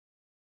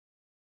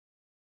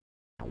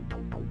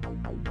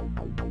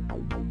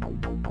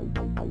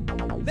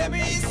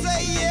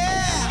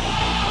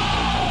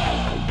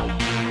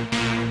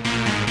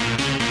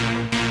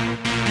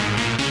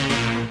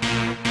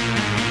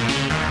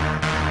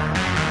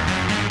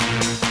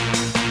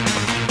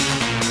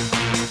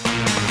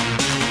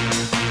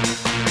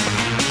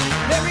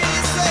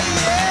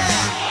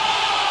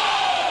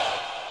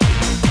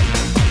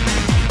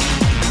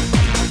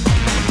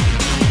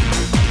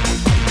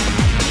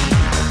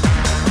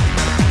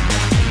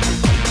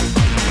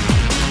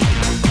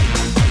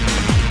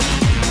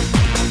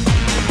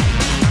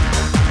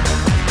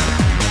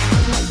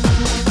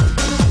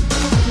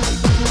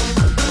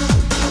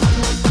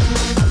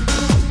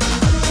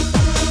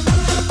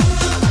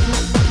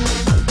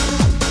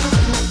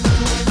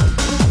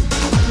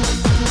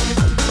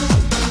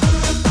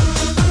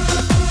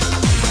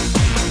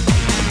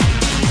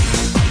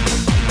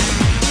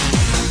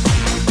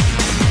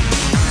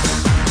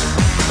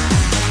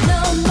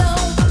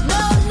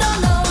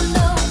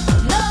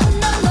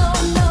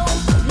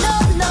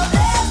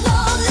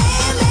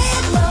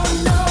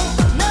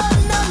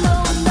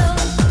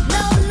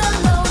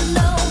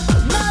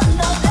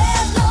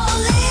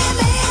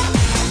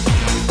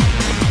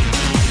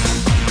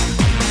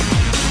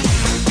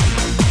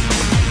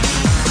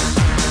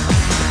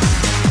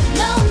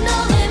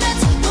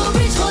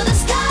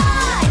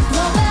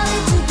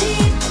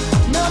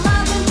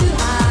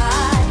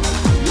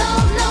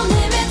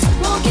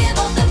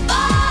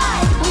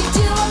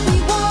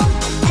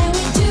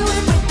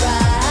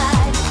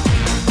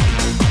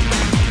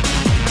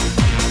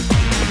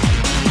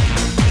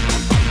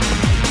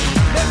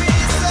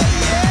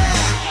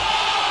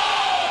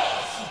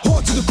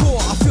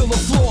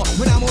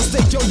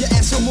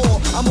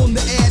I'm on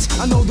the edge,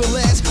 I know the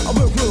last. I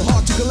work real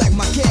hard to collect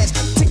my cash.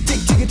 Tick, tick,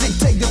 tick, tick,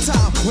 take the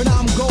time. When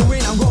I'm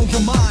going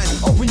for mine.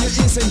 Open your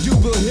ears and you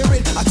will hear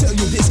it. I tell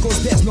you this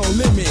cause there's no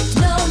limit.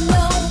 No,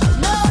 no,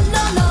 no,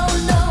 no, no,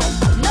 no.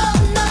 No,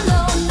 no, no,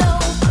 no.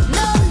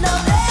 No, no,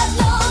 there's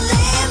no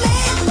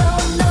limit. No,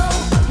 no,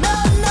 no,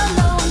 no,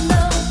 no,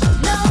 no.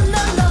 No,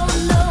 no, no,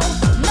 no.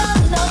 No,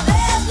 no,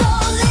 there's no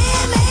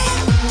limit.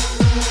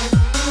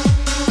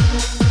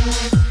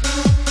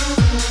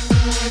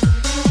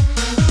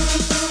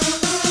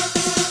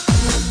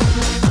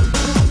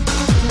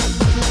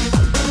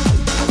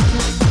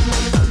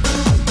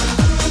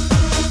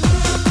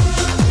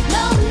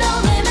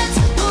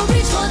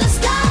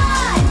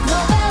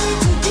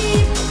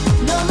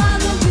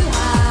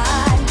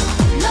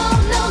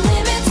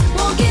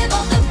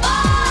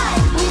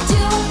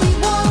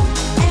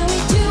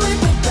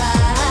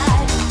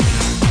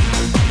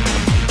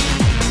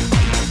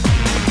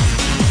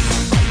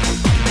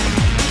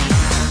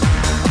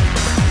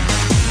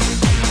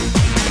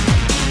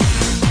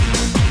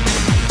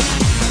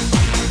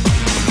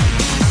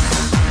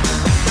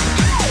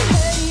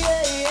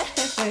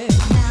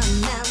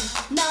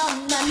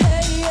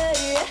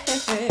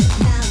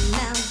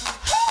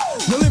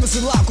 No limits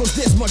in life cause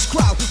there's much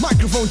crowd.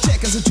 Microphone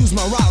check as I choose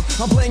my route.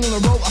 I'm playing on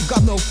the road, I've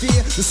got no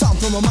fear. The sound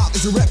from my mouth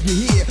is a rap you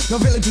hear. No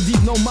valley too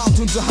deep, no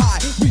mountain too high.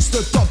 Reach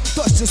the top,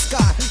 touch the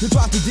sky. You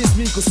try to diss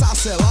me cause I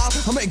sell out.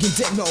 I'm making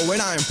techno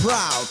and I am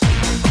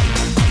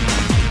proud.